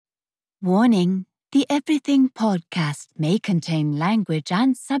Warning: the Everything podcast may contain language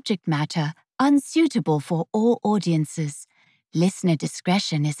and subject matter unsuitable for all audiences. Listener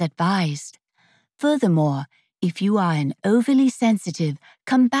discretion is advised. Furthermore, if you are an overly sensitive,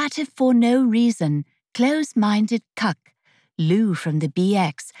 combative for no reason, close-minded cuck, Lou from the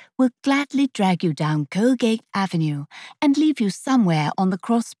BX will gladly drag you down Colgate Avenue and leave you somewhere on the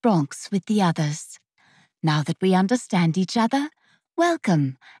Cross Bronx with the others. Now that we understand each other,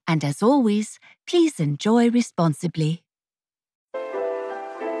 welcome, and as always, please enjoy responsibly.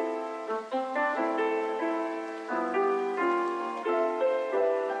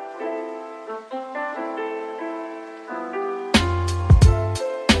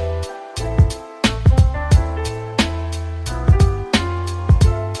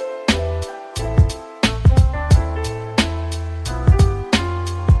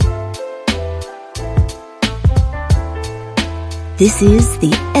 This is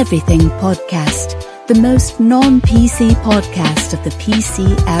the Everything Podcast, the most non-PC podcast of the PC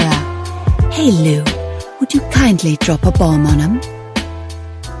era. Hey Lou, would you kindly drop a bomb on him?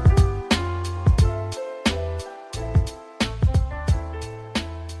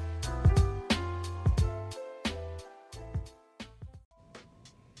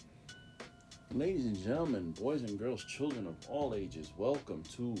 Ladies and gentlemen, boys and girls, children of all ages, welcome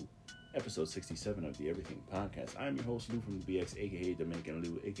to episode 67 of the Everything Podcast. I'm your host, Lou from the BX, aka Dominican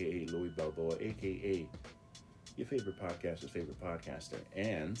Lou, aka Louis Balboa, aka your favorite podcaster's favorite podcaster.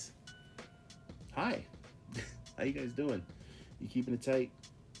 And hi, how you guys doing? You keeping it tight?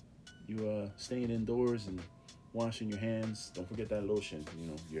 You staying indoors and washing your hands? Don't forget that lotion. You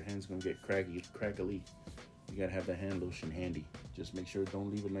know, your hands gonna get crackly. You gotta have that hand lotion handy. Just make sure don't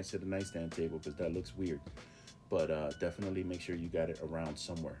leave it next to the nightstand table because that looks weird. But definitely make sure you got it around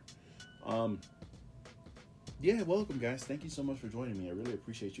somewhere. Welcome guys. Thank you so much for joining me. I really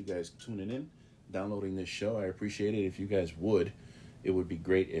appreciate you guys tuning in, downloading this show. I appreciate it. If you guys would, it would be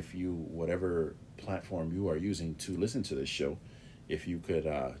great if you, whatever platform you are using to listen to this show, if you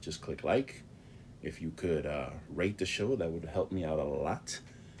could just click like, if you could rate the show, that would help me out a lot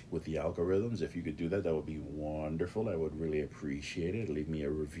with the algorithms. If you could do that, that would be wonderful. I would really appreciate it. Leave me a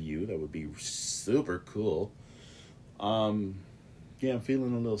review. That would be super cool. Yeah, I'm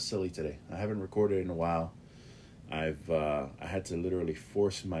feeling a little silly today. I haven't recorded in a while. I had to literally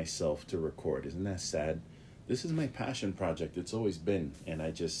force myself to record. Isn't that sad? This is my passion project. It's always been, and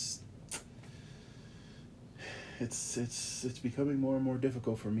it's becoming more and more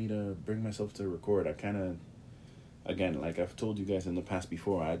difficult for me to bring myself to record. I kind of, again, like I've told you guys in the past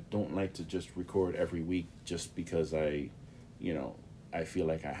before, I don't like to just record every week just because I feel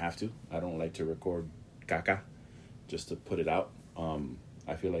like I have to. I don't like to record caca just to put it out.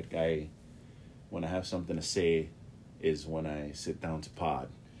 I feel like when I have something to say is when I sit down to pod,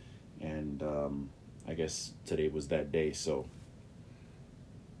 and I guess today was that day. So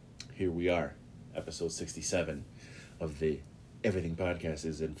here we are, episode 67 of the Everything Podcast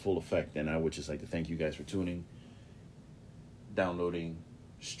is in full effect, and I would just like to thank you guys for tuning, downloading,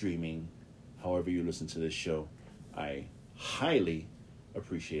 streaming, however you listen to this show. I highly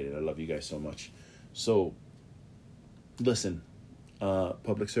appreciate it. I love you guys so much. So listen,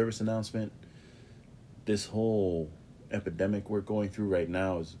 public service announcement. This whole epidemic we're going through right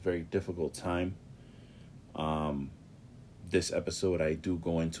now is a very difficult time. This episode, I do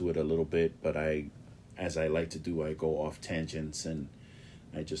go into it a little bit, but as I like to do, I go off tangents and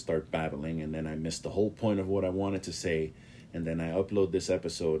I just start babbling, and then I miss the whole point of what I wanted to say. And then I upload this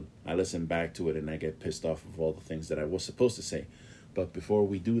episode, I listen back to it, and I get pissed off of all the things that I was supposed to say. But before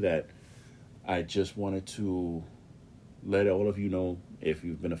we do that, I just wanted to let all of you know, if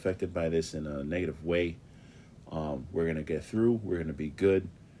you've been affected by this in a negative way, we're going to get through. We're going to be good.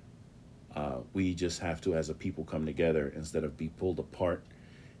 We just have to, as a people, come together instead of be pulled apart,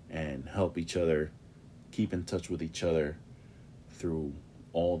 and help each other, keep in touch with each other through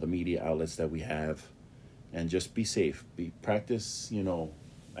all the media outlets that we have, and just be safe. Practice,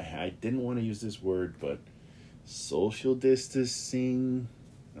 I didn't want to use this word, but social distancing.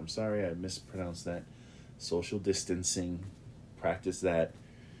 I'm sorry, I mispronounced that. Social distancing, practice that.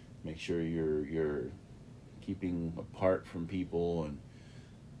 Make sure you're keeping apart from people, and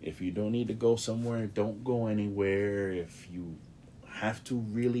if you don't need to go somewhere, don't go anywhere. If you have to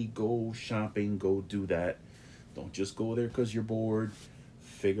really go shopping, go do that. Don't just go there because you're bored.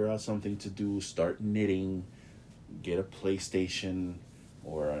 Figure out something to do. Start knitting. Get a PlayStation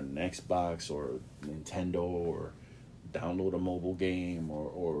or an Xbox or Nintendo, or download a mobile game,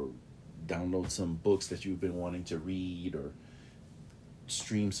 or download some books that you've been wanting to read, or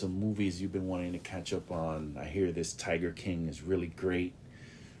stream some movies you've been wanting to catch up on. I hear this Tiger King is really great.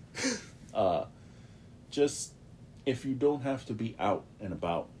 Just, if you don't have to be out and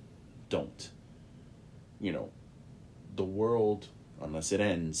about, don't. The world, unless it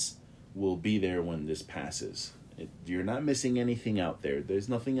ends, will be there when this passes. You're not missing anything out there. There's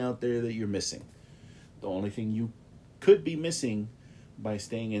nothing out there that you're missing. The only thing you could be missing by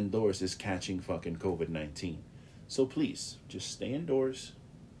staying indoors is catching fucking COVID-19. So please, just stay indoors.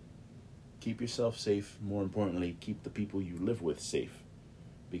 Keep yourself safe. More importantly, keep the people you live with safe.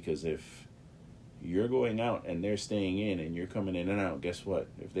 Because if you're going out and they're staying in and you're coming in and out, guess what?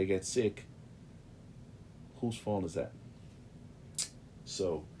 If they get sick, whose fault is that?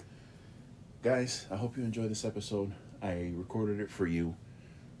 So, guys, I hope you enjoyed this episode. I recorded it for you.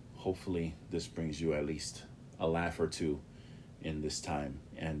 Hopefully, this brings you at least a laugh or two in this time.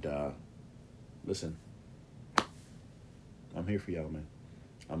 And listen, I'm here for y'all, man.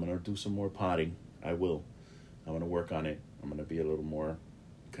 I'm going to do some more potting. I will. I'm going to work on it. I'm going to be a little more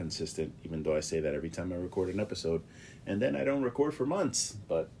consistent, even though I say that every time I record an episode. And then I don't record for months.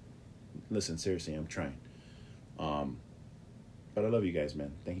 But listen, seriously, I'm trying. But I love you guys,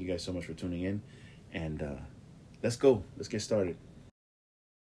 man. Thank you guys so much for tuning in. And let's go. Let's get started.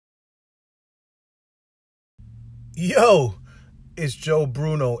 Yo, it's Joe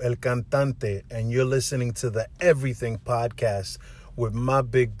Bruno, El Cantante, and you're listening to the Everything Podcast with my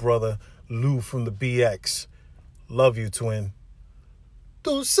big brother, Lou from the BX. Love you, twin.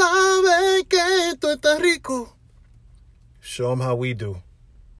 Tú sabes que tú estás rico. Show them how we do.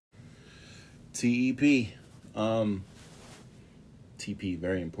 TEP. TP,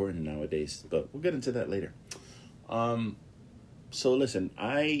 very important nowadays, but we'll get into that later. So listen,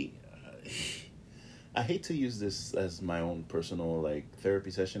 I hate to use this as my own personal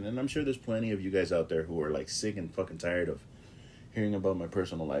therapy session, and I'm sure there's plenty of you guys out there who are sick and fucking tired of hearing about my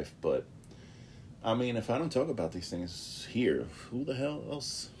personal life, but I mean, if I don't talk about these things here, who the hell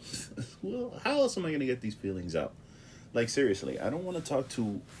else? How else am I gonna get these feelings out? Seriously, I don't want to talk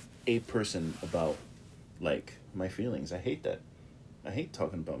to a person about my feelings. I hate that. I hate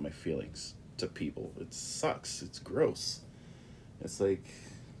talking about my feelings to people. It sucks. It's gross. It's I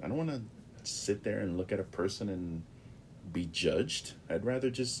don't want to sit there and look at a person and be judged. I'd rather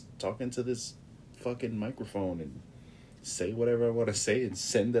just talk into this fucking microphone and say whatever I want to say and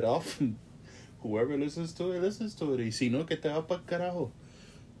send it off, and whoever listens to it, listens to it. Y si no, que te va pa' carajo.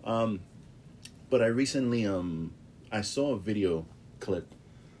 But I recently, I saw a video clip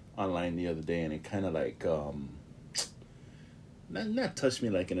online the other day, and it kind of not touched me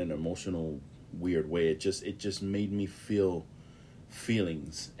in an emotional weird way. It just made me feel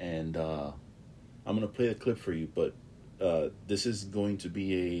feelings, and I'm gonna play the clip for you. But this is going to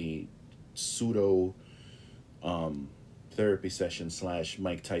be a pseudo therapy session /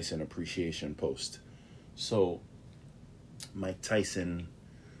 Mike Tyson appreciation post. So Mike Tyson,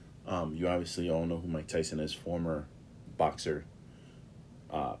 you obviously all know who Mike Tyson is, former boxer.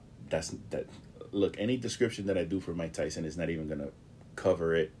 Look, any description that I do for Mike Tyson is not even going to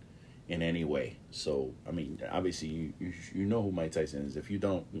cover it in any way. So, I mean, obviously, you know who Mike Tyson is. If you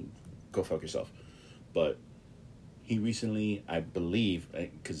don't, go fuck yourself. But he recently, I believe,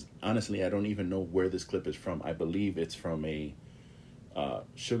 because honestly, I don't even know where this clip is from. I believe it's from a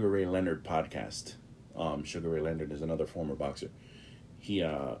Sugar Ray Leonard podcast. Sugar Ray Leonard is another former boxer. He,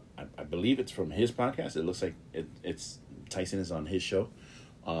 I believe it's from his podcast. It looks like it's Tyson is on his show.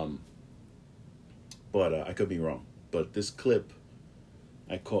 But I could be wrong. But this clip,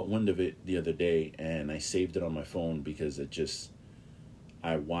 I caught wind of it the other day, and I saved it on my phone because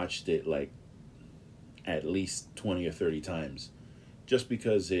I watched it at least 20 or 30 times, just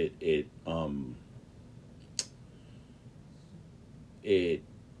because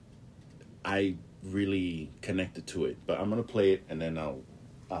I really connected to it. But I'm gonna play it, and then I'll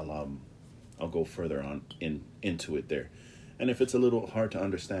go further on into it there. And if it's a little hard to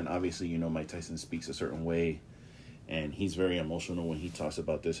understand, obviously, Mike Tyson speaks a certain way, and he's very emotional when he talks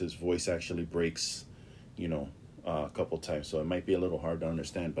about this. His voice actually breaks, a couple times, so it might be a little hard to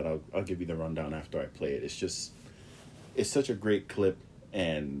understand, but I'll give you the rundown after I play it. It's such a great clip,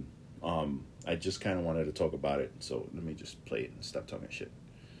 and I just kind of wanted to talk about it, so let me just play it and stop talking shit.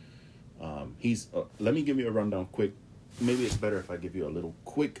 Let me give you a rundown quick. Maybe it's better if I give you a little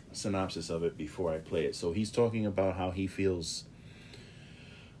quick synopsis of it before I play it. So he's talking about how he feels.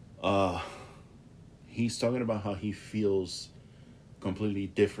 He's talking about how he feels completely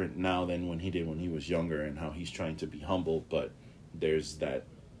different now than when he did when he was younger, and how he's trying to be humble, but there's that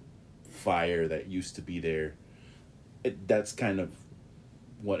fire that used to be there. That's kind of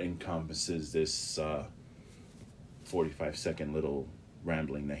what encompasses this 45-second little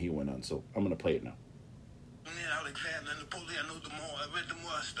rambling that he went on. So I'm going to play it now. Out Alexander and Napoleon, I know them all. I read them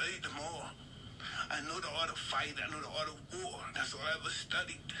all, I studied them all. I know the art of fight, I know the art of war. That's all I ever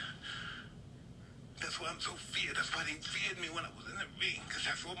studied. That's why I'm so feared. That's why they feared me when I was in the ring. Because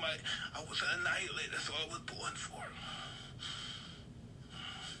that's what I was an annihilator. That's all I was born for.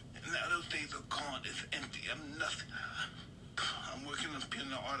 And now those days are gone. It's empty. I'm nothing. I'm working on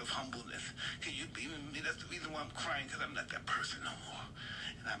being the art of humbleness. Can you be with me? That's the reason why I'm crying, because I'm not that person no more.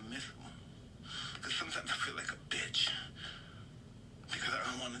 And I miss them. Because sometimes I feel like a bitch. Because I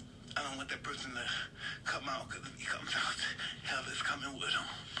don't want that person to come out, because if he comes out, hell is coming with him.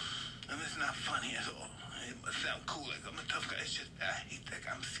 And it's not funny at all. It must sound cool, like I'm a tough guy. It's just, I hate that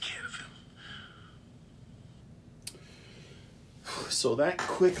guy. I'm scared of him. So that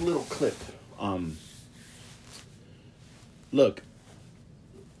quick little clip, look,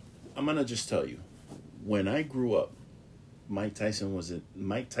 I'm gonna just tell you, when I grew up, Mike Tyson was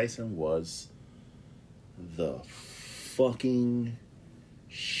the fucking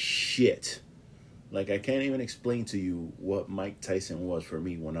shit. Like, I can't even explain to you what Mike Tyson was for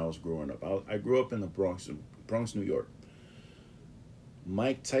me when I was growing up. I grew up in the Bronx, New York.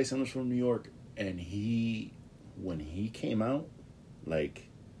 Mike Tyson was from New York, and when he came out, like,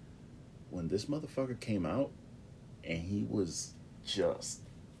 when this motherfucker came out, and he was just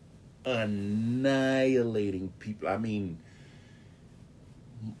annihilating people. I mean,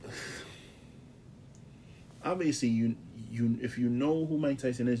 obviously, you if you know who Mike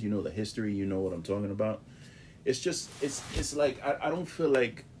Tyson is, you know the history, you know what I'm talking about. It's just, it's like, I don't feel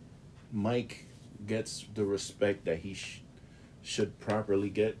like Mike gets the respect that he should properly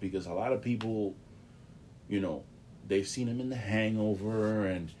get, because a lot of people, you know, they've seen him in The Hangover,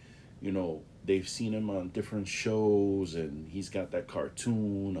 and, you know, they've seen him on different shows, and he's got that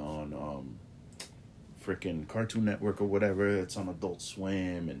cartoon on freaking Cartoon Network or whatever. It's on Adult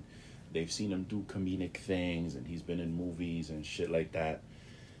Swim, and they've seen him do comedic things, and he's been in movies and shit like that.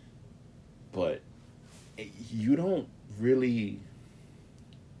 But you don't really,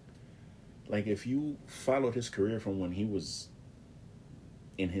 like, if you followed his career from when he was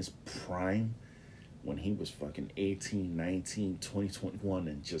in his prime, when he was fucking 18, 19, 20, 21,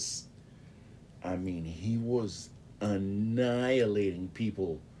 and just, I mean, he was annihilating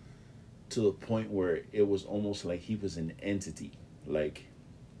people to the point where it was almost like he was an entity. Like,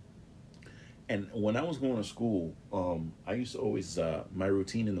 and when I was going to school, I used to always, my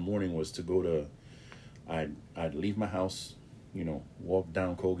routine in the morning was to go to, I'd leave my house, you know, walk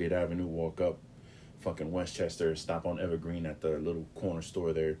down Colgate Avenue, walk up fucking Westchester, stop on Evergreen at the little corner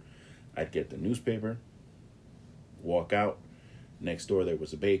store there. I'd get the newspaper, walk out. Next door there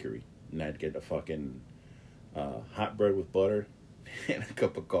was a bakery, and I'd get a fucking hot bread with butter and a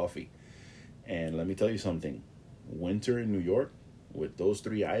cup of coffee. And let me tell you something, winter in New York, with those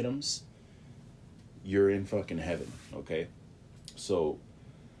three items, you're in fucking heaven, okay? So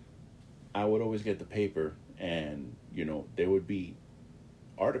I would always get the paper, and, you know, there would be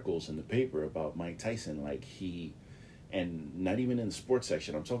articles in the paper about Mike Tyson, like and not even in the sports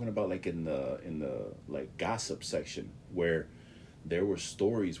section. I'm talking about like in the like gossip section, where there were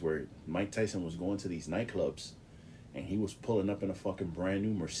stories where Mike Tyson was going to these nightclubs, and he was pulling up in a fucking brand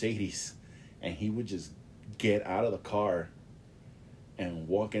new Mercedes, and he would just get out of the car and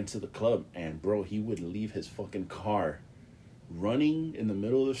walk into the club, and bro, he would leave his fucking car running in the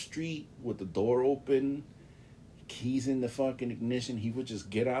middle of the street with the door open, keys in the fucking ignition. He would just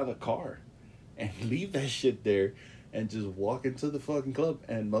get out of the car and leave that shit there and just walk into the fucking club,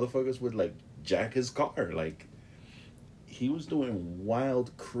 and motherfuckers would like jack his car. Like, he was doing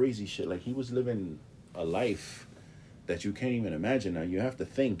wild, crazy shit. Like, he was living a life that you can't even imagine. Now, you have to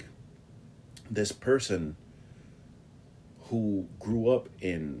think, this person who grew up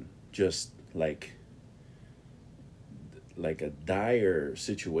in just like a dire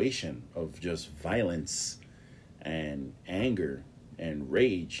situation of just violence and anger and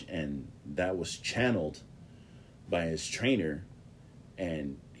rage, and that was channeled by his trainer,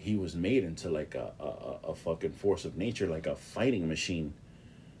 and he was made into like a fucking force of nature, like a fighting machine,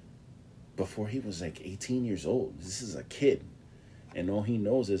 before he was like 18 years old. This is a kid, and all he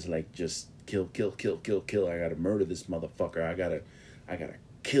knows is like just kill. I gotta murder this motherfucker. I gotta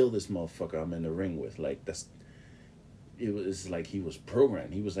kill this motherfucker I'm in the ring with. Like, it was like he was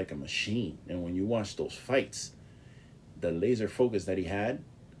programmed. He was like a machine. And when you watch those fights, the laser focus that he had,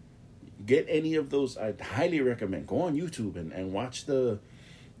 get any of those, I'd highly recommend. Go on YouTube and watch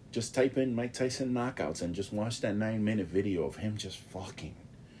just type in Mike Tyson knockouts and just watch that 9-minute video of him just fucking.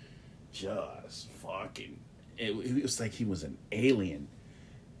 It was like he was an alien.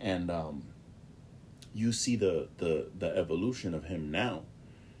 And you see the evolution of him now.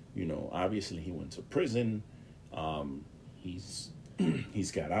 You know, obviously he went to prison. He's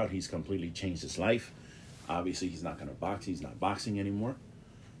he's got out. He's completely changed his life. Obviously, he's not going to box. He's not boxing anymore.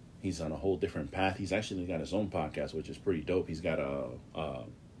 He's on a whole different path. He's actually got his own podcast, which is pretty dope. He's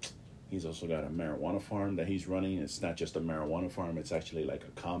also got a marijuana farm that he's running. It's not just a marijuana farm. It's actually like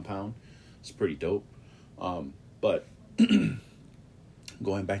a compound. It's pretty dope. But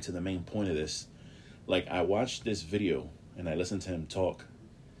going back to the main point of this, like, I watched this video and I listened to him talk,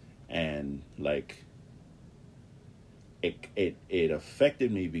 and like, it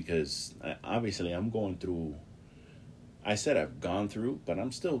affected me because obviously I'm going through. I said I've gone through, but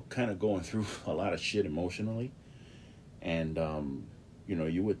I'm still kind of going through a lot of shit emotionally. And,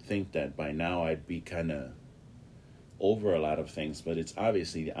 you would think that by now I'd be kind of over a lot of things, but it's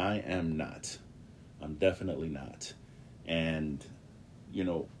obviously I am not. I'm definitely not. And,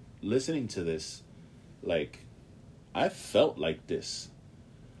 listening to this, like, I felt like this.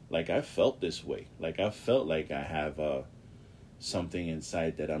 Like, I felt this way. Like, I felt like I have something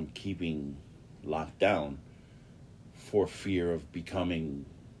inside that I'm keeping locked down for fear of becoming,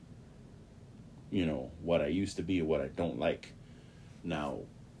 what I used to be or what I don't like. Now,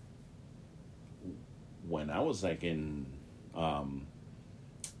 when I was like when I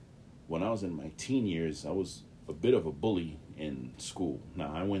was in my teen years, I was a bit of a bully in school.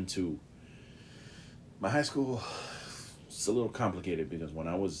 Now, I went to my high school. It's a little complicated because when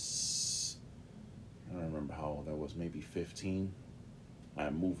I don't remember how old I was, maybe 15, I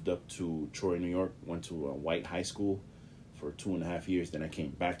moved up to Troy, New York, went to a white high school for 2.5 years. Then I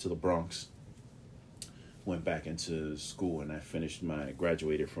came back to the Bronx, went back into school, and I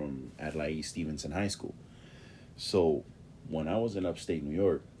graduated from Adlai Stevenson High School. So when I was in upstate New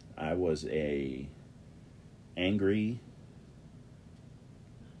York, I was a angry,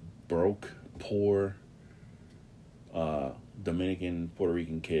 broke, poor, Dominican, Puerto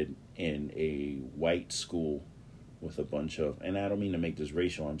Rican kid in a white school with a bunch of, and I don't mean to make this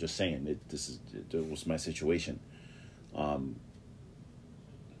racial, I'm just saying it was my situation. A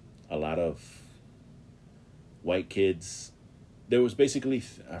lot of white kids. There was basically,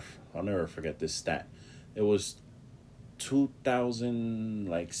 I'll never forget this stat. There was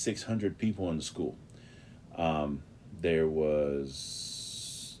 2,600 people in the school. There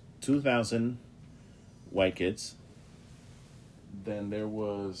was 2,000 white kids. Then there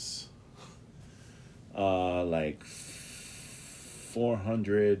was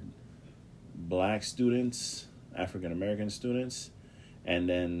 400 black students, African American students, and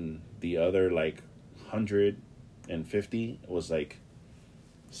then the other 150 was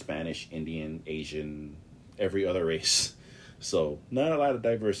Spanish, Indian, Asian, every other race. So not a lot of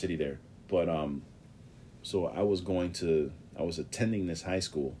diversity there. But so I was attending this high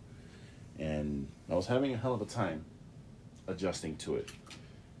school, and I was having a hell of a time adjusting to it,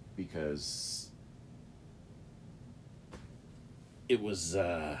 because it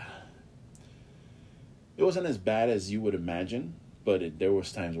wasn't as bad as you would imagine, but there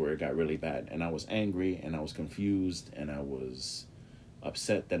was times where it got really bad, and I was angry, and I was confused, and I was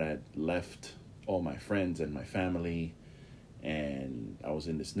upset that I'd left all my friends and my family, and I was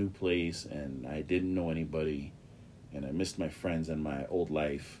in this new place, and I didn't know anybody, and I missed my friends and my old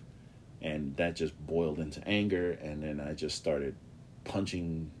life, and that just boiled into anger, and then I just started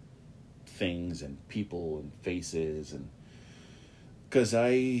punching things and people and faces, and because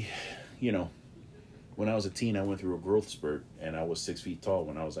when I was a teen, I went through a growth spurt, and I was 6 feet tall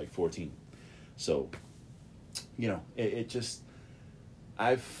when I was 14. So, it just,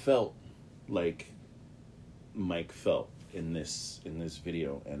 I felt like Mike felt in this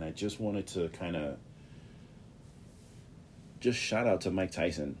video, and I just wanted to kind of just shout out to Mike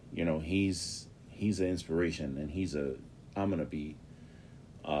Tyson. He's an inspiration, and I'm gonna be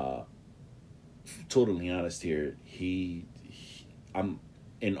totally honest here. I'm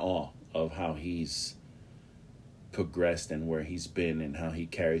in awe of how he's progressed and where he's been and how he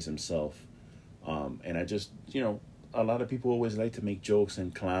carries himself. And I just, a lot of people always like to make jokes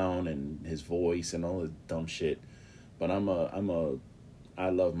and clown and his voice and all the dumb shit. But I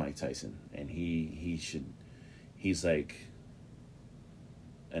love Mike Tyson, and he's like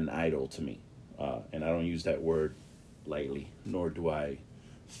an idol to me. And I don't use that word lightly, nor do I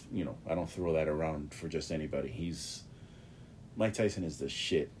don't throw that around for just anybody. Mike Tyson is the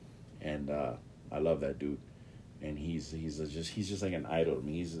shit, and I love that dude. And he's just like an idol to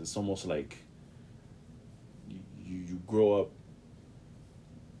me. It's almost like you grow up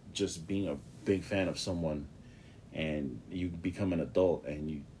just being a big fan of someone, and you become an adult,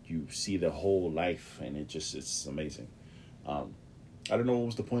 and you see the whole life, and it's amazing. I don't know what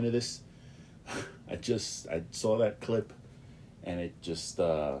was the point of this. I saw that clip, and it just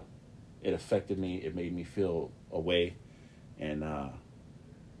it affected me. It made me feel away. And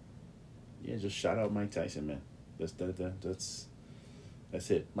yeah, just shout out Mike Tyson, man. That's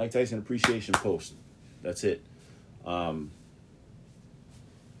it. Mike Tyson appreciation post. That's it.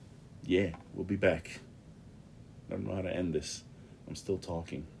 Yeah, we'll be back. I don't know how to end this. I'm still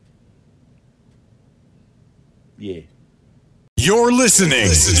talking. Yeah. You're listening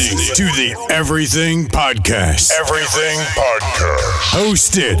to the Everything Podcast. Everything Podcast.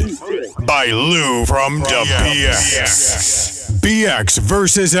 Hosted by Lou from the BX. BX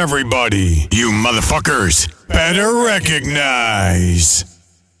versus everybody. You motherfuckers better recognize.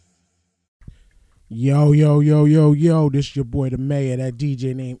 Yo, this your boy the mayor, that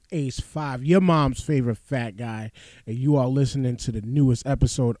DJ named Ace5, your mom's favorite fat guy, and you are listening to the newest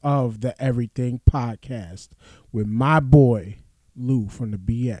episode of the Everything Podcast with my boy, Lou from the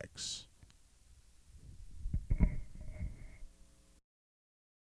BX.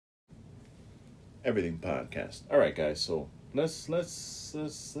 Everything Podcast. All right, guys, so let's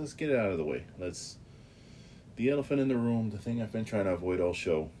get it out of the way. The elephant in the room, the thing I've been trying to avoid all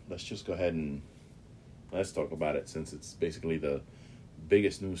show, let's just go ahead and let's talk about it, since it's basically the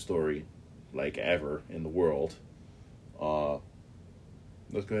biggest news story, like, ever in the world. Let's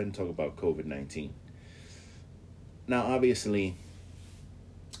go ahead and talk about COVID-19. Now, obviously,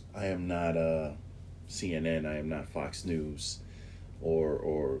 I am not CNN, I am not Fox News,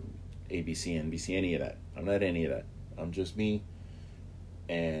 or ABC, NBC, any of that. I'm not any of that. I'm just me,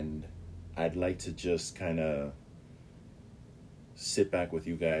 and I'd like to just kind of sit back with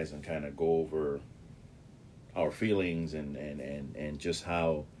you guys and kind of go over our feelings and just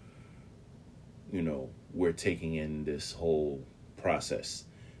how, you know, we're taking in this whole process,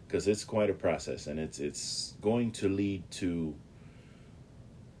 because it's quite a process, and it's going to lead to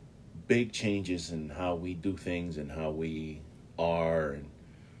big changes in how we do things and how we are and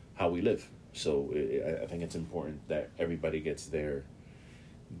how we live. So I think it's important that everybody get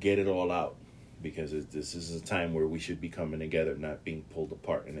it all out, because this is a time where we should be coming together, not being pulled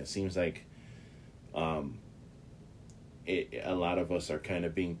apart. And it seems like a lot of us are kind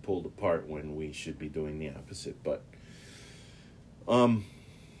of being pulled apart when we should be doing the opposite. But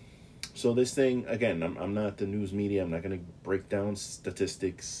so this thing, again, I'm not the news media. I'm not going to break down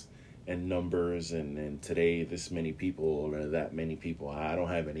statistics and numbers and today this many people or that many people. I don't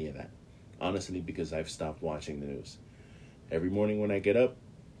have any of that, honestly, because I've stopped watching the news. Every morning when I get up,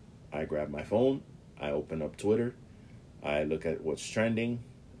 I grab my phone, I open up Twitter, I look at what's trending,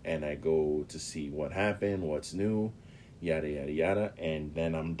 and I go to see what happened, what's new, yada, yada, yada, and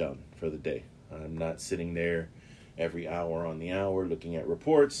then I'm done for the day. I'm not sitting there every hour on the hour looking at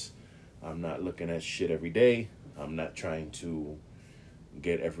reports. I'm not looking at shit every day. I'm not trying to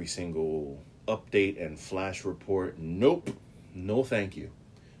get every single update and flash report. Nope. No thank you.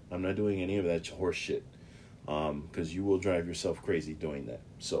 I'm not doing any of that horse shit, because you will drive yourself crazy doing that.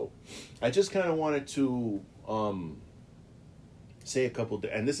 So I just kind of wanted to say a couple,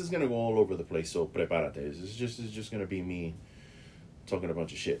 and this is going to go all over the place, so prepárate. It's just going to be me talking a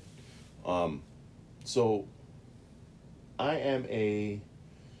bunch of shit. So I am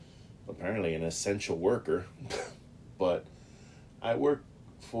apparently an essential worker, but I work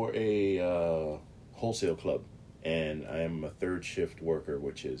for a wholesale club, and I am a third shift worker,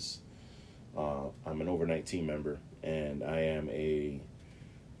 which is I'm an overnight team member, and I am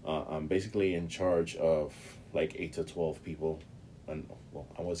I'm basically in charge of like 8 to 12 people. Well,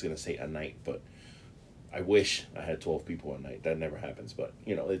 I was going to say a night, but I wish I had 12 people a night. That never happens, but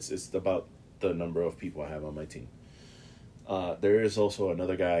you know, it's about the number of people I have on my team. There is also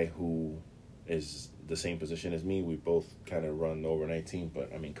another guy who is the same position as me. We both kind of run the overnight team,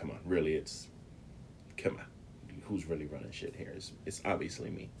 but I mean, come on, really, come on, who's really running shit here? It's obviously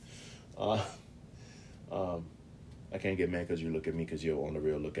me. I can't get mad because you look at me, because you'll on the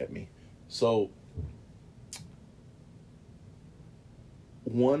real look at me. So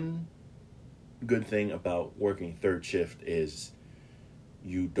one good thing about working third shift is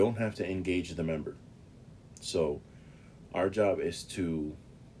you don't have to engage the member. So our job is to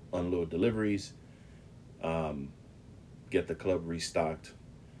unload deliveries, get the club restocked,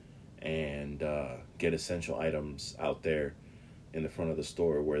 and get essential items out there in the front of the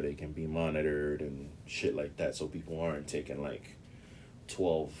store where they can be monitored and shit like that, so people aren't taking like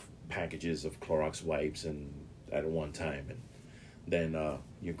 12 packages of Clorox wipes and at one time, and then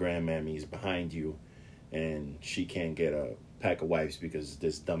your grandmammy's behind you and she can't get a pack of wipes because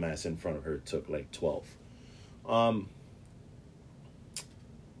this dumbass in front of her took like 12.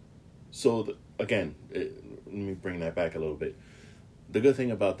 Again, let me bring that back a little bit. The good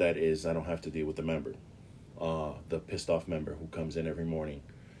thing about that is I don't have to deal with the member, the pissed off member who comes in every morning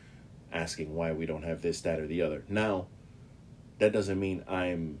asking why we don't have this, that, or the other. Now, that doesn't mean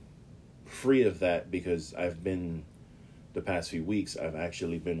I'm free of that, because the past few weeks, I've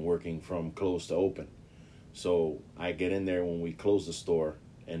actually been working from close to open. So I get in there when we close the store,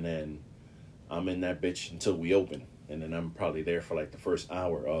 and then I'm in that bitch until we open. And then I'm probably there for like the first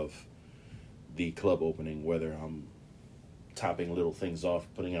hour of the club opening, whether I'm topping little things off,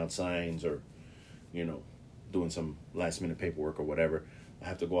 putting out signs, or, doing some last minute paperwork or whatever. I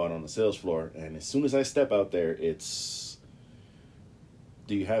have to go out on the sales floor. And as soon as I step out there, it's,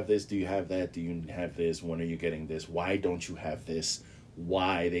 do you have this? Do you have that? Do you have this? When are you getting this? Why don't you have this?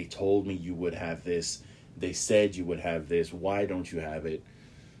 Why? They told me you would have this. They said you would have this. Why don't you have it?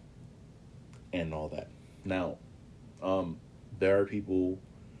 And all that. Now, there are people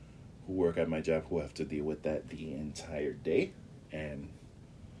who work at my job who have to deal with that the entire day. And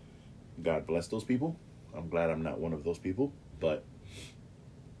God bless those people. I'm glad I'm not one of those people. But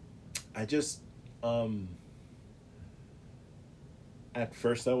I just, at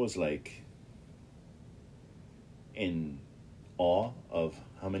first I was like in awe of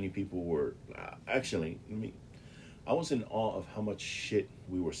how many people were, I was in awe of how much shit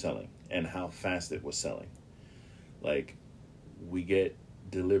we were selling and how fast it was selling. Like, we get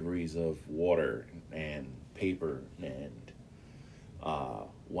deliveries of water and paper and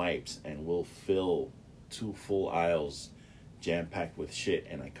wipes, and we'll fill 2 full aisles jam-packed with shit,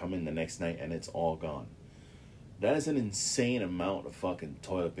 and I come in the next night and it's all gone. That is an insane amount of fucking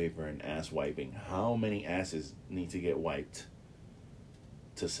toilet paper and ass wiping. How many asses need to get wiped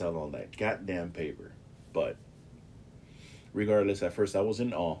to sell all that goddamn paper? But regardless, at first I was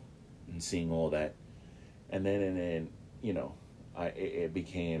in awe and seeing all that, and then it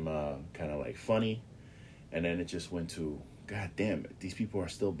became kind of like funny, and then it just went to, God damn it, these people are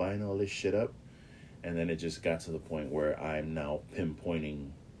still buying all this shit up. And then it just got to the point where I'm now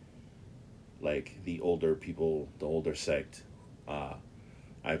pinpointing like the older people, the older sect.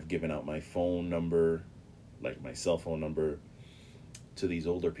 I've given out my phone number, like my cell phone number, to these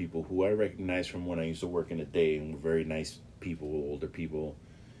older people who I recognize from when I used to work in the day, and were very nice people, older people.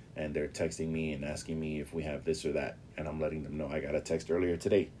 And they're texting me and asking me if we have this or that. And I'm letting them know. I got a text earlier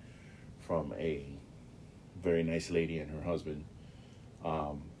today from a very nice lady and her husband.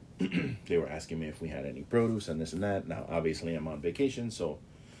 They were asking me if we had any produce and this and that. Now, obviously, I'm on vacation, so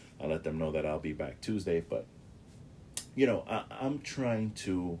I let them know that I'll be back Tuesday. But, I'm trying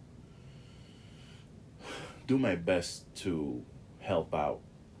to do my best to help out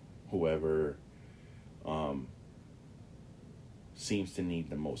whoever seems to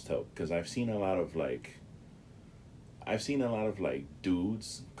need the most help. Because I've seen a lot of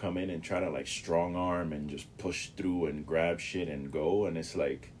dudes come in and try to like strong arm and just push through and grab shit and go. And it's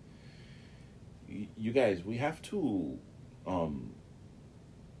like, you guys, we have to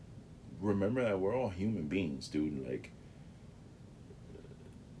remember that we're all human beings, dude. Like,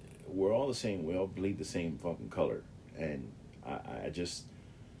 we're all the same. We all bleed the same fucking color. And I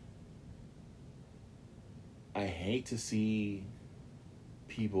hate to see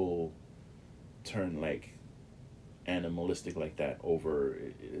people turn like animalistic like that over.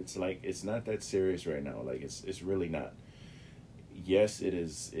 It's like, it's not that serious right now. Like, it's really not. Yes, it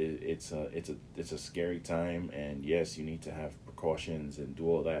is. It's a scary time, and yes, you need to have precautions and do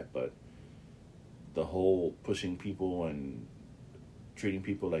all that. But the whole pushing people and treating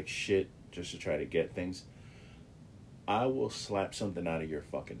people like shit just to try to get things, I will slap something out of your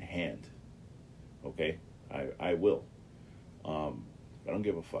fucking hand. Okay, I will. I don't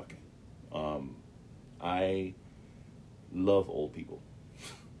give a fuck. I love old people,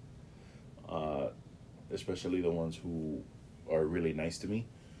 especially the ones who are really nice to me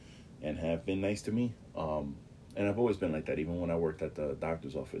and have been nice to me. And I've always been like that. Even when I worked at the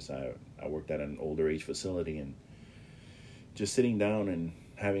doctor's office, I worked at an older age facility, and just sitting down and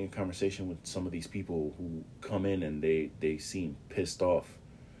having a conversation with some of these people who come in and they seem pissed off,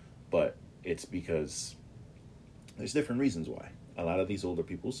 but it's because there's different reasons why. A lot of these older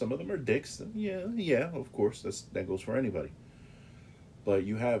people, some of them are dicks. Yeah, of course, that goes for anybody. But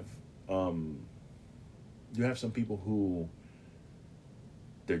you have some people who,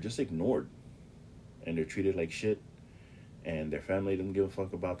 they're just ignored, and they're treated like shit, and their family doesn't give a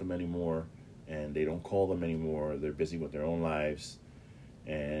fuck about them anymore, and they don't call them anymore. They're busy with their own lives,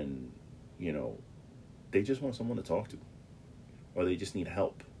 and they just want someone to talk to, or they just need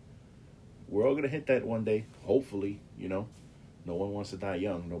help. We're all gonna hit that one day, hopefully. No one wants to die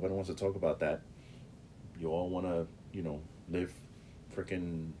young. Nobody wants to talk about that. You all want to, live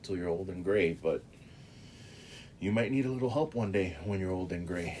freaking till you're old and gray, but you might need a little help one day when you're old and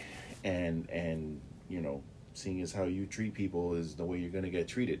gray. And seeing as how you treat people is the way you're going to get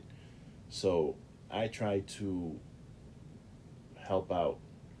treated. So I try to help out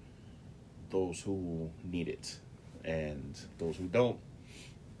those who need it, and those who don't,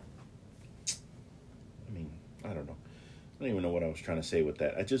 I mean, I don't know. I don't even know what I was trying to say with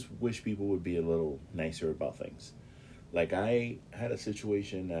that. I just wish people would be a little nicer about things. Like, I had a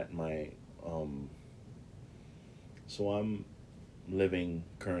situation at my, so I'm living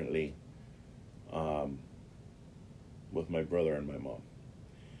currently with my brother and my mom.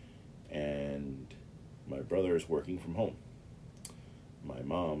 And my brother is working from home. My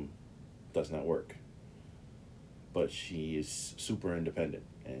mom does not work. But she is super independent.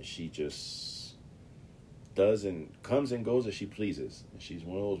 And she just does and comes and goes as she pleases. And she's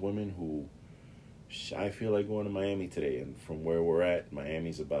one of those women who, I feel like going to Miami today. And from where we're at,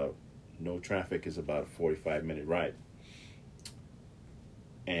 Miami's about, no traffic is about a 45-minute ride.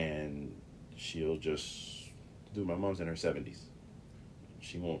 And she'll just do, my mom's in her 70s.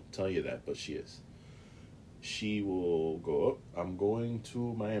 She won't tell you that, but she is. She will go, oh, I'm going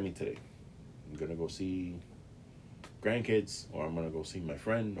to Miami today. I'm going to go see grandkids, or I'm going to go see my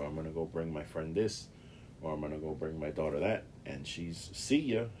friend, or I'm going to go bring my friend this, or I'm going to go bring my daughter that. And she's, see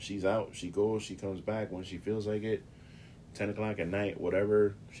ya, she's out, she goes, she comes back when she feels like it, 10 o'clock at night,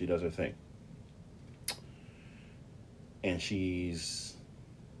 whatever, she does her thing. And she's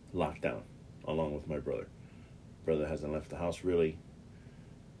locked down, along with my brother. Brother hasn't left the house, really.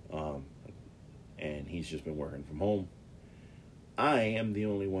 And he's just been working from home. I am the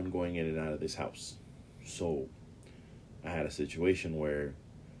only one going in and out of this house. So I had a situation where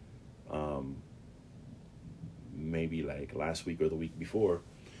maybe like last week or the week before,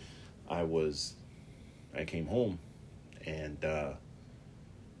 I came home, and I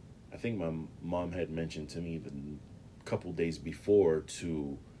think my mom had mentioned to me the couple days before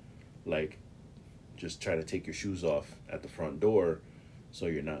to like just try to take your shoes off at the front door so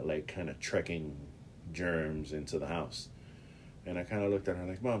you're not like kind of trekking germs into the house. And I kind of looked at her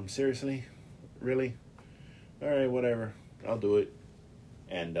like, Mom, seriously? Really? All right, whatever. I'll do it.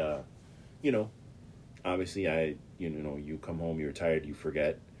 And, obviously you come home, you're tired, you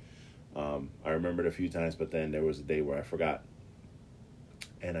forget. I remembered a few times, but then there was a day where I forgot.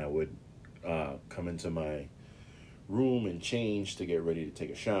 And I would come into my room and change to get ready to take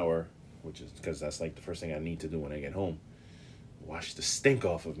a shower, which is because that's like the first thing I need to do when I get home. Wash the stink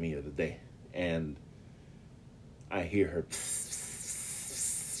off of me of the day. And I hear her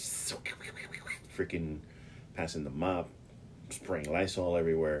freaking passing the mop, spraying Lysol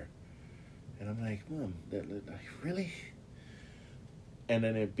everywhere. And I'm like, Mom, really? And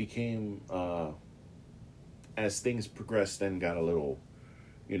then it became, as things progressed and got a little,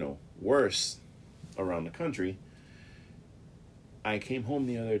 worse around the country, I came home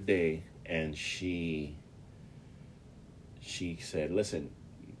the other day and she said, listen,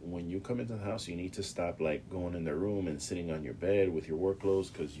 when you come into the house, you need to stop like going in the room and sitting on your bed with your work clothes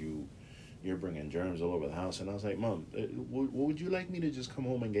because you're bringing germs all over the house. And I was like, Mom, would you like me to just come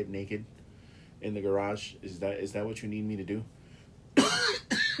home and get naked in the garage? Is that what you need me to do?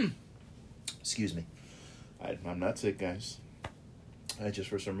 Excuse me. I'm not sick, guys. I just,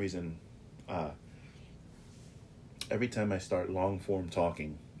 for some reason, every time I start long form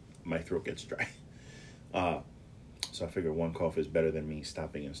talking, my throat gets dry. So I figured one cough is better than me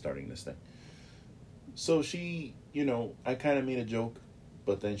stopping and starting this thing. So she, I kind of made a joke,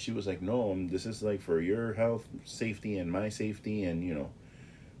 but then she was like, no, this is like for your health, safety, and my safety, and you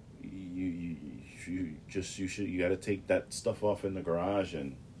got to take that stuff off in the garage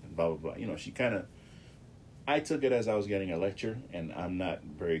and blah, blah, blah. She kind of, I took it as I was getting a lecture, and I'm not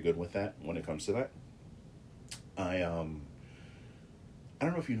very good with that when it comes to that. I don't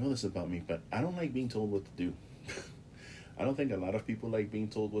know if you know this about me, but I don't like being told what to do. I don't think a lot of people like being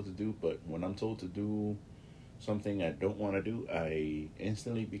told what to do, but when I'm told to do something I don't want to do, I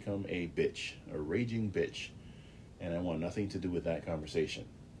instantly become a bitch, a raging bitch, and I want nothing to do with that conversation.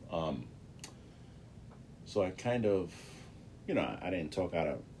 So I kind of, I didn't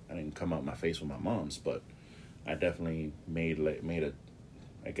come out my face with my mom's, but I definitely made a,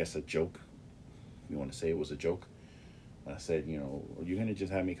 I guess, a joke. If you want to say it was a joke. I said, you're going to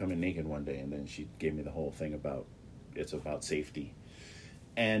just have me come in naked one day. And then she gave me the whole thing about, it's about safety.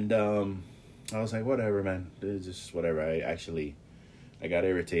 And I was like, whatever, man. It's just whatever. I got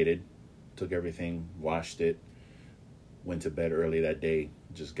irritated, took everything, washed it, went to bed early that day,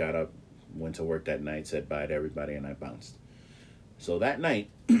 just got up, went to work that night, said bye to everybody, and I bounced. So that night,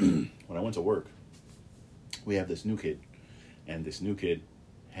 when I went to work, we have this new kid. And this new kid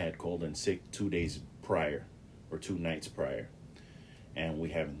had called in sick 2 days prior, or 2 nights prior. And we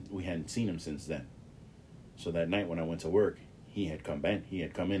hadn't seen him since then. So that night when I went to work, he had come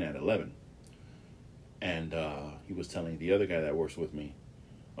in at 11. And he was telling the other guy that works with me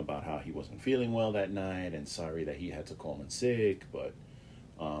about how he wasn't feeling well that night and sorry that he had to call in sick, but,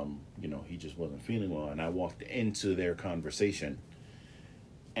 he just wasn't feeling well. And I walked into their conversation,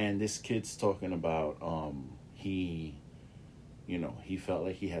 and this kid's talking about he felt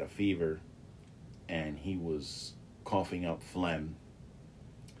like he had a fever, and he was coughing up phlegm,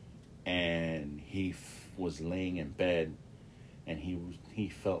 and he was laying in bed, and he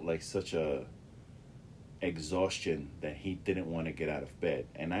felt like such a exhaustion that he didn't want to get out of bed.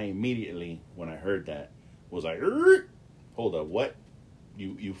 And I immediately, when I heard that, was like, hold up, what?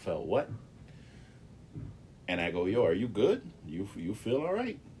 You felt what? And I go, yo, are you good? You feel all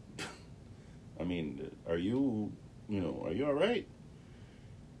right? I mean, are you all right?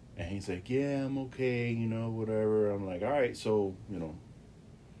 And he's like, yeah, I'm okay, whatever. I'm like, all right, so,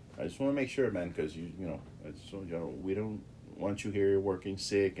 I just want to make sure, man, because, we don't want you here working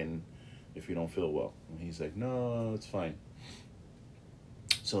sick and if you don't feel well. And he's like, no, it's fine.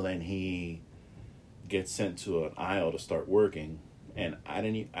 So then he gets sent to an aisle to start working, and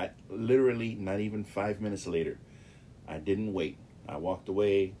I literally, not even 5 minutes later, I didn't wait. I walked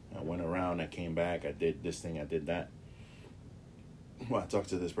away, I went around, I came back, I did this thing, I did that. Well, I talked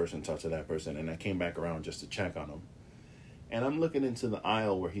to this person, talked to that person, and I came back around just to check on him. And I'm looking into the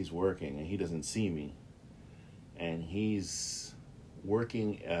aisle where he's working, and he doesn't see me. And he's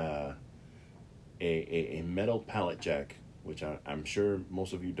working a metal pallet jack, which I'm sure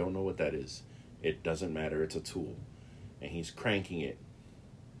most of you don't know what that is. It doesn't matter, it's a tool. And he's cranking it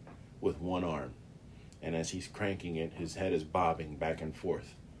with one arm. And as he's cranking it, his head is bobbing back and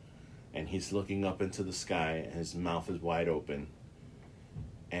forth. And he's looking up into the sky, and his mouth is wide open.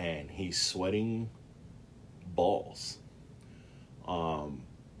 And he's sweating balls.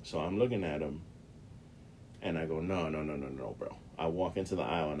 So I'm looking at him, and I go, no, bro. I walk into the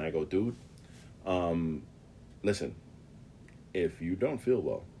aisle, and I go, dude, listen, if you don't feel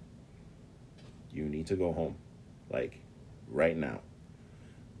well, you need to go home, like, right now.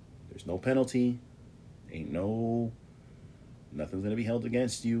 There's no penalty, nothing's gonna be held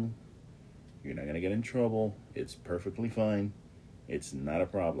against you, you're not gonna get in trouble, it's perfectly fine, it's not a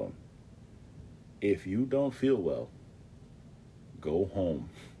problem. If you don't feel well, go home.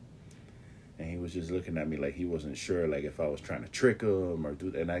 And he was just looking at me like he wasn't sure, like if I was trying to trick him or do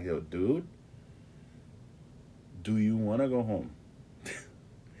that. And I go, dude, do you want to go home?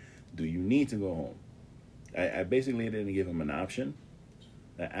 Do you need to go home? I basically didn't give him an option.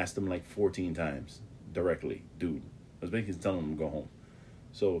 I asked him like 14 times directly, dude. I was basically telling him to go home.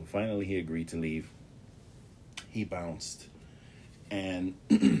 So finally he agreed to leave. He bounced. And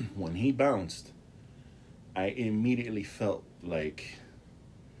when he bounced, I immediately felt like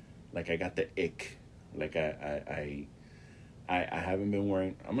I got the ick. Like I haven't been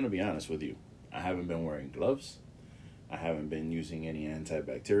wearing, I'm going to be honest with you, I haven't been wearing gloves. I haven't been using any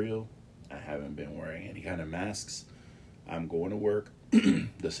antibacterial. I haven't been wearing any kind of masks. I'm going to work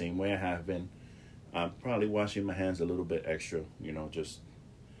the same way I have been. I'm probably washing my hands a little bit extra, just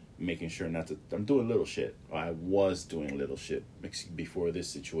making sure not to, I'm doing little shit. I was doing little shit before this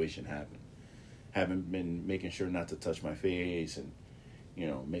situation happened. Haven't been making sure not to touch my face and,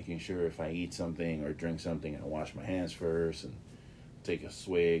 making sure if I eat something or drink something, I wash my hands first and take a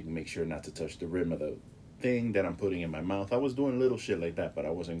swig, make sure not to touch the rim of the thing that I'm putting in my mouth. I was doing little shit like that, but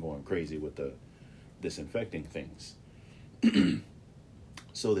I wasn't going crazy with the disinfecting things.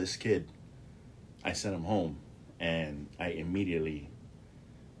 So this kid, I sent him home, and I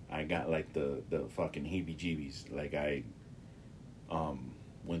got like the fucking heebie-jeebies. Like I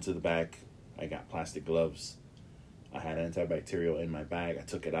went to the back, I got plastic gloves, I had antibacterial in my bag, I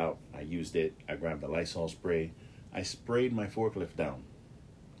took it out, I used it, I grabbed the Lysol spray, I sprayed my forklift down,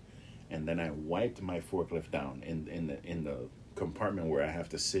 and then I wiped my forklift down in the compartment where I have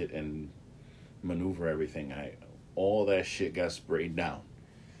to sit and maneuver everything. All that shit got sprayed down.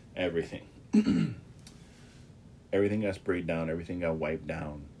 Everything. Everything got sprayed down. Everything got wiped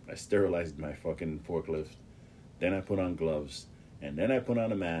down. I sterilized my fucking forklift. Then I put on gloves. And then I put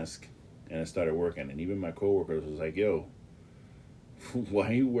on a mask. And I started working. And even my coworkers was like, yo, why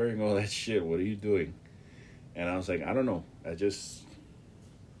are you wearing all that shit? What are you doing? And I was like, I don't know. I just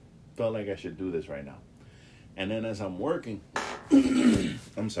felt like I should do this right now. And then as I'm working,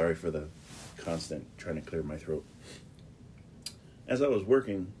 I'm sorry for the constant trying to clear my throat. As I was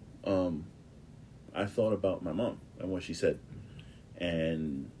working, I thought about my mom and what she said.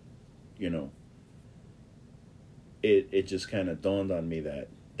 And, it just kind of dawned on me that,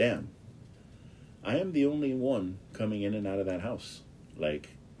 damn, I am the only one coming in and out of that house. Like,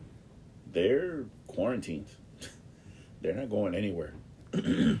 they're quarantined. They're not going anywhere.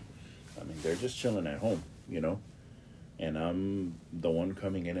 I mean, they're just chilling at home, you know? And I'm the one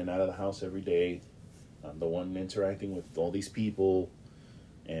coming in and out of the house every day. I'm the one interacting with all these people.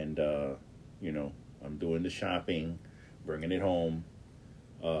 And, you know, I'm doing the shopping, bringing it home.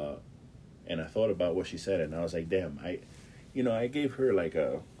 And I thought about what she said, and I was like, damn, I gave her like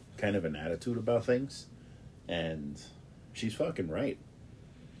a kind of an attitude about things. And she's fucking right.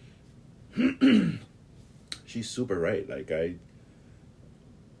 She's super right. Like, I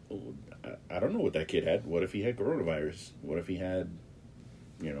don't know what that kid had. What if he had coronavirus? What if he had,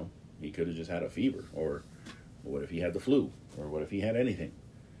 you know, he could have just had a fever? Or what if he had the flu? Or what if he had anything?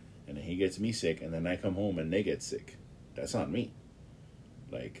 And then he gets me sick, and then I come home and they get sick. That's on me.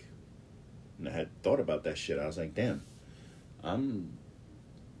 Like, and I had thought about that shit. I was like, damn, I'm,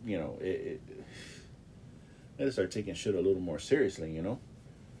 you know, I had to start taking shit a little more seriously, you know?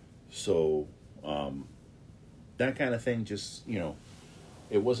 So, that kind of thing just, you know,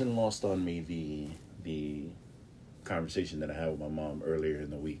 it wasn't lost on me, the conversation that I had with my mom earlier in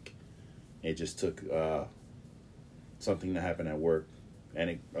the week. It just took something that happened at work. And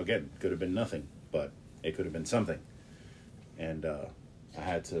it, again, could have been nothing, but it could have been something. And I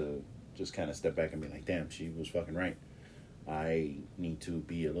had to just kind of step back and be like, damn, she was fucking right. I need to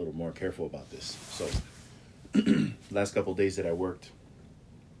be a little more careful about this. So, last couple of days that I worked,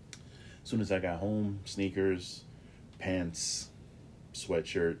 as soon as I got home, sneakers, pants,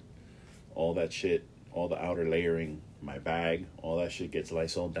 sweatshirt, all that shit, all the outer layering, my bag, all that shit gets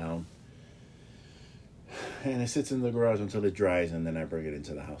Lysoled down. And it sits in the garage until it dries, and then I bring it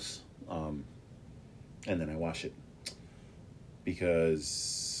into the house. And then I wash it.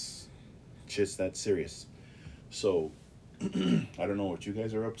 Because shit's that serious. So, I don't know what you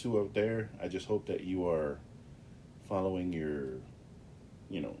guys are up to out there. I just hope that you are following your,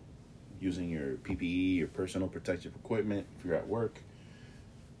 you know, using your PPE, your personal protective equipment if you're at work.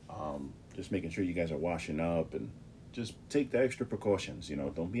 Just making sure you guys are washing up and just take the extra precautions, you know.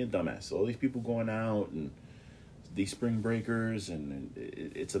 Don't be a dumbass. All these people going out and these spring breakers, and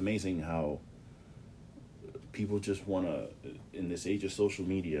it's amazing how people just want to, in this age of social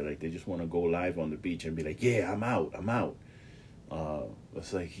media, like they just want to go live on the beach and be like, yeah, I'm out.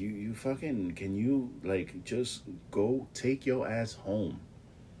 It's like, you fucking, can you, like, just go take your ass home.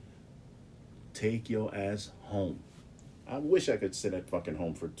 Take your ass home. I wish I could sit at fucking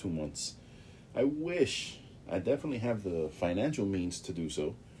home for 2 months. I wish. I definitely have the financial means to do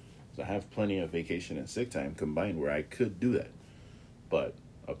so. I have plenty of vacation and sick time combined where I could do that. But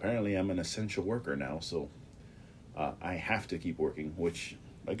apparently I'm an essential worker now, so I have to keep working, which,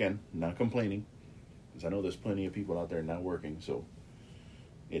 again, not complaining, because I know there's plenty of people out there not working, so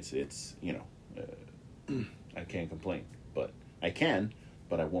it's you know, I can't complain. But I can,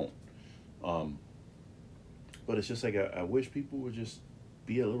 but I won't. But it's just like, I wish people would just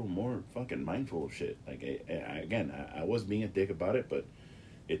be a little more fucking mindful of shit. Like, I was being a dick about it, but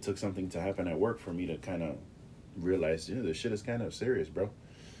it took something to happen at work for me to kind of realize, you know, this shit is kind of serious, bro.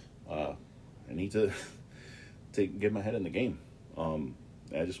 I need to get my head in the game.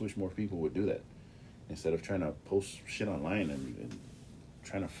 I just wish more people would do that instead of trying to post shit online and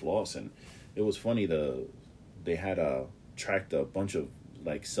trying to floss. And it was funny, they had tracked a bunch of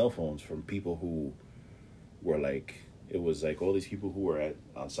like cell phones from people who were like, it was like all these people who were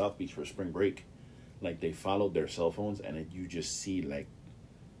on South Beach for spring break, like they followed their cell phones, and you just see like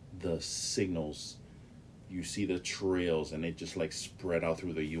the signals, you see the trails, and it just like spread out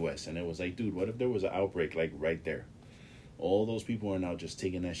through the U.S. And it was like, dude, what if there was an outbreak like right there? All those people are now just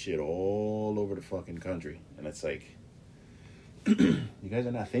taking that shit all over the fucking country, and it's like, you guys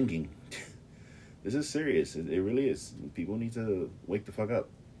are not thinking. This is serious. It really is. People need to wake the fuck up.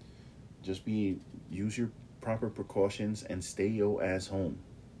 Just use your proper precautions and stay your ass home.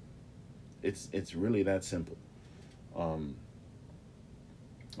 It's really that simple. One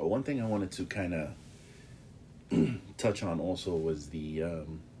thing I wanted to kind of touch on also was the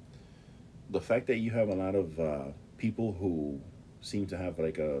fact that you have a lot of people who seem to have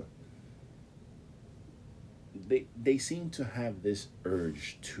like they seem to have this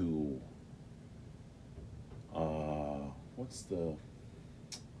urge to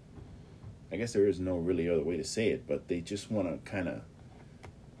I guess there is no really other way to say it, but they just want to kind of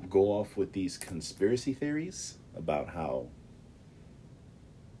go off with these conspiracy theories about how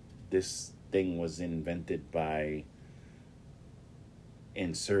this thing was invented by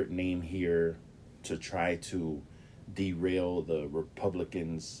insert name here to try to derail the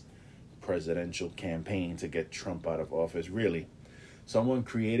Republicans' presidential campaign to get Trump out of office. Really? Someone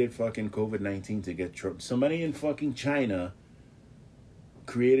created fucking COVID-19 to get Trump. Somebody in fucking China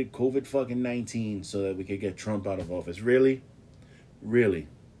created COVID-19 so that we could get Trump out of office. Really? Really?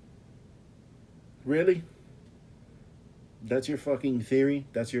 Really? That's your fucking theory?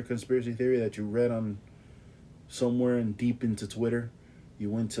 That's your conspiracy theory that you read on somewhere and deep into Twitter? You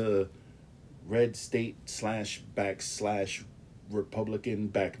went to red state / backslash Republican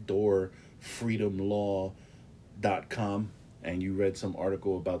backdoor freedomlaw.com and you read some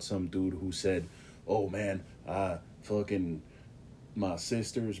article about some dude who said, oh man, fucking my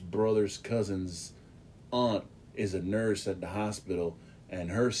sister's brother's cousin's aunt is a nurse at the hospital,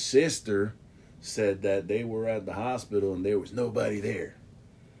 and her sister said that they were at the hospital and there was nobody there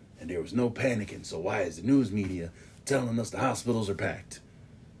and there was no panicking, so why is the news media telling us the hospitals are packed?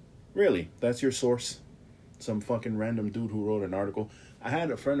 Really? That's your source? Some fucking random dude who wrote an article. I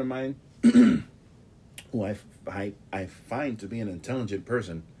had a friend of mine who I find to be an intelligent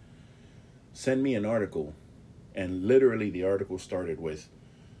person send me an article, and literally the article started with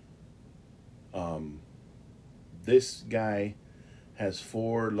this guy has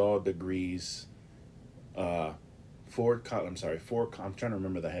 4 law degrees, I'm trying to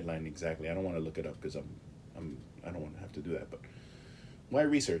remember the headline exactly. I don't want to look it up because I don't want to have to do that, but why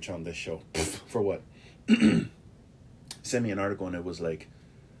research on this show? For what? Sent me an article and it was like,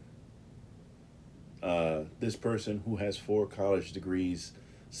 this person who has 4 college degrees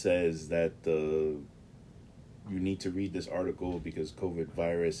says that you need to read this article because COVID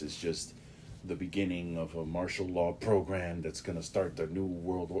virus is just the beginning of a martial law program that's going to start the new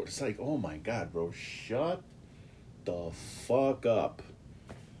world order. It's like, oh my God, bro, shut the fuck up.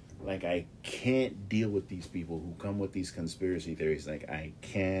 Like, I can't deal with these people who come with these conspiracy theories. Like, I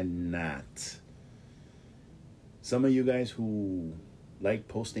cannot. Some of you guys who like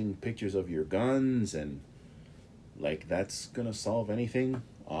posting pictures of your guns and like that's gonna solve anything.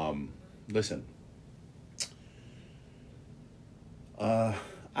 Listen.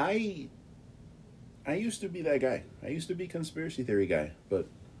 I used to be that guy. I used to be conspiracy theory guy, but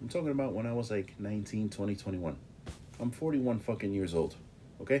I'm talking about when I was like 19, 20, 21. I'm 41 fucking years old.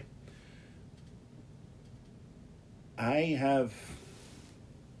 Okay? I have,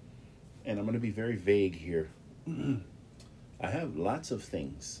 and I'm going to be very vague here. I have lots of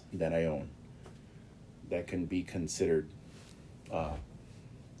things that I own that can be considered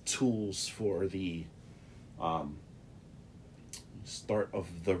tools for the start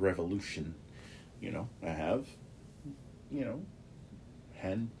of the revolution. You know, I have,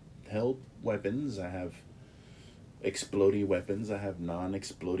 handheld weapons. I have explodey weapons. I have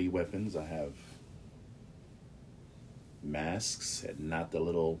non-explodey weapons. I have masks, and not the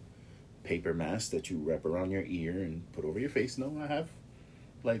little paper mask that you wrap around your ear and put over your face. No, I have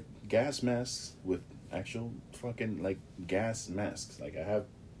like gas masks with actual fucking like gas masks. Like I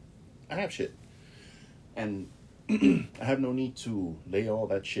have shit. And I have no need to lay all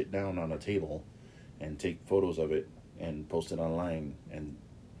that shit down on a table and take photos of it and post it online and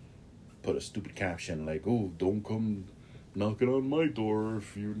put a stupid caption like, oh, don't come knocking on my door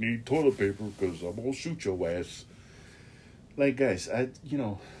if you need toilet paper because I'm gonna shoot your ass. Like, guys,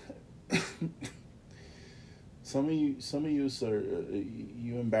 some of you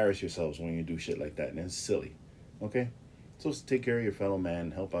you embarrass yourselves when you do shit like that, and it's silly. Okay? So take care of your fellow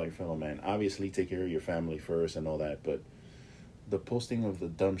man, help out your fellow man. Obviously, take care of your family first and all that, but the posting of the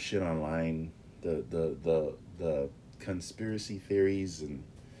dumb shit online, the conspiracy theories, and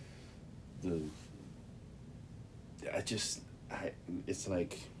it's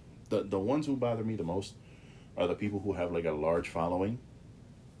like the ones who bother me the most are the people who have like a large following.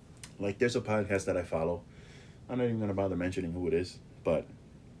 Like, there's a podcast that I follow. I'm not even going to bother mentioning who it is, but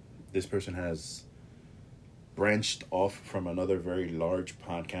this person has branched off from another very large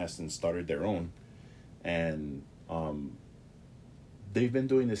podcast and started their own. And they've been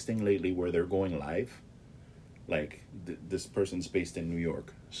doing this thing lately where they're going live. Like, this person's based in New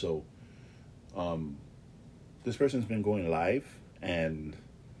York. So this person's been going live and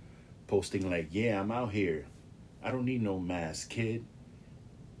posting like, yeah, I'm out here. I don't need no mask, kid.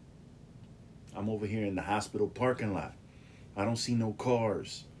 I'm over here in the hospital parking lot. I don't see no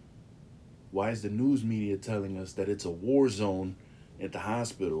cars. Why is the news media telling us that it's a war zone at the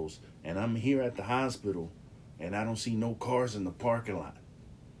hospitals, and I'm here at the hospital and I don't see no cars in the parking lot?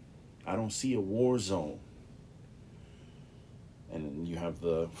 I don't see a war zone. And then you have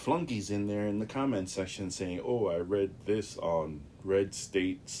the flunkies in there in the comment section saying, oh, I read this on red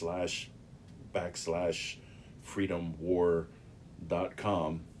state / /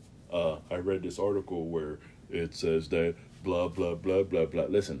 freedomwar.com. I read this article where it says that blah, blah, blah, blah, blah.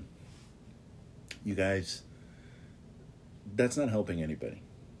 Listen, you guys, that's not helping anybody,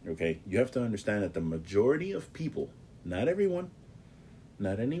 okay? You have to understand that the majority of people, not everyone,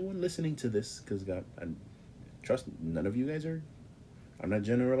 not anyone listening to this, because trust me, none of you guys are, I'm not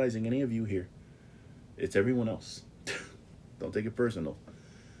generalizing any of you here, It's everyone else. Don't take it personal.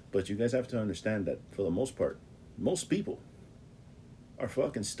 But you guys have to understand that for the most part, most people are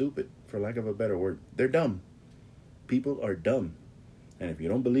fucking stupid, for lack of a better word. They're dumb. People are dumb. And if you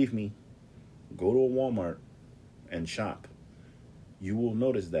don't believe me, go to a Walmart and shop. You will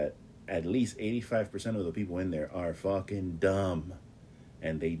notice that at least 85% of the people in there are fucking dumb.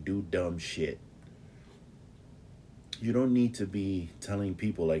 And they do dumb shit. You don't need to be telling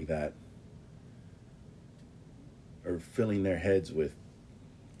people like that or filling their heads with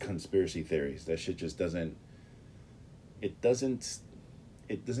conspiracy theories. That shit just doesn't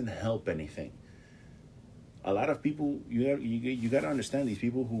help anything. A lot of people, you got to understand, these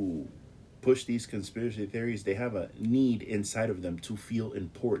people who push these conspiracy theories, they have a need inside of them to feel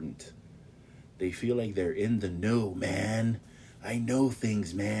important. They feel like they're in the know, man. I know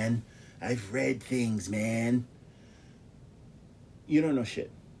things, man. I've read things, man. You don't know shit.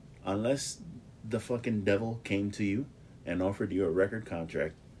 Unless the fucking devil came to you and offered you a record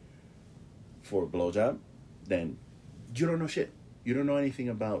contract for a blowjob, then you don't know shit. You don't know anything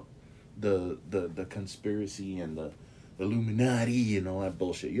about the conspiracy and the Illuminati and all that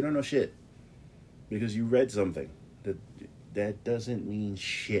bullshit. You don't know shit. Because you read something. That doesn't mean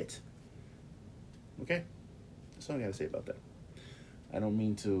shit. Okay? That's all I gotta say about that. I don't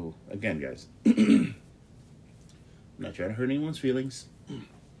mean to, again, guys, I'm not trying to hurt anyone's feelings. I'm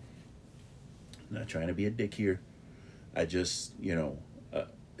not trying to be a dick here. I just, I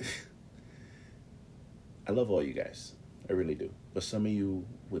love all you guys. I really do. But some of you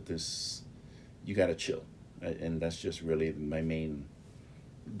with this, you gotta chill. And that's just really my main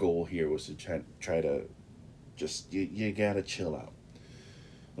goal here, was to try to just, you gotta chill out.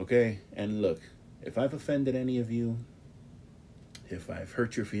 Okay? And look, if I've offended any of you, if I've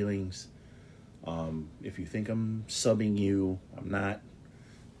hurt your feelings, if you think I'm subbing you, I'm not.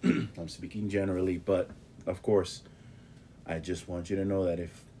 I'm speaking generally, but of course, I just want you to know that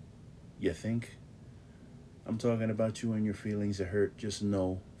if you think I'm talking about you and your feelings are hurt, just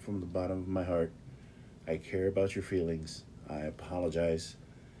know from the bottom of my heart, I care about your feelings. I apologize.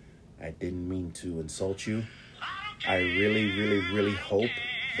 I didn't mean to insult you. I really, really, really hope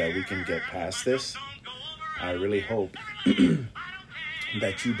that we can get past this. I really hope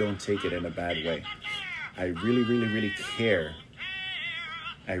that you don't take it in a bad way. I really, really, really care.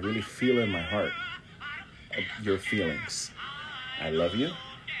 I really feel in my heart your feelings. I love you.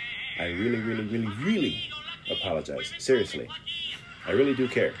 I really, really, really, really apologize. Seriously. I really do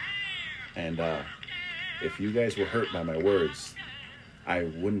care. And if you guys were hurt by my words, I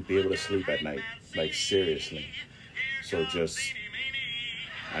wouldn't be able to sleep at night. Like, seriously. So just,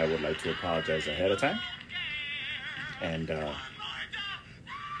 I would like to apologize ahead of time. And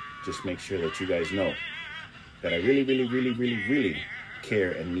just make sure that you guys know that I really, really, really, really, really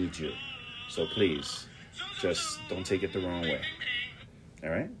care and need you. So please, just don't take it the wrong way. All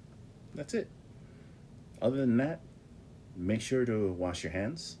right? That's it. Other than that, make sure to wash your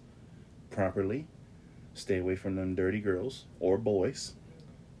hands properly. Stay away from them dirty girls or boys,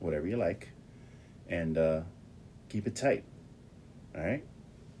 whatever you like. And keep it tight. All right?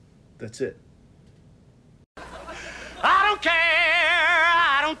 That's it. I don't care,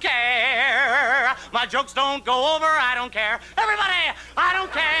 I don't care. My jokes don't go over, I don't care. Everybody, I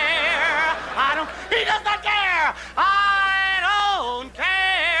don't care. He does not care. I don't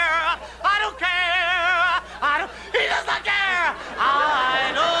care. I don't care. He does not care.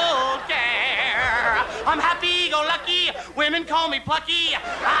 I don't care. I'm happy-go-lucky, women call me plucky.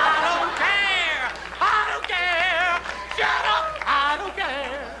 I don't care. I don't care. Shut up, I don't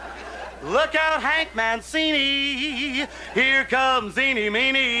care. Look out, Hank Mancini. Here comes Eeny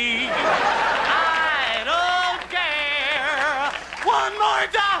Meeny. I don't care. One more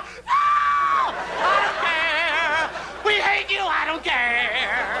time. No! I don't care. We hate you. I don't care.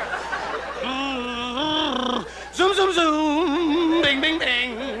 Zoom, zoom, zoom. Bing, bing,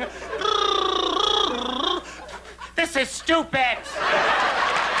 bing. This is stupid.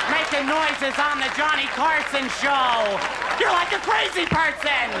 Making noises on the Johnny Carson show. You're like a crazy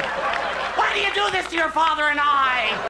person. Why do you do this to your father and I?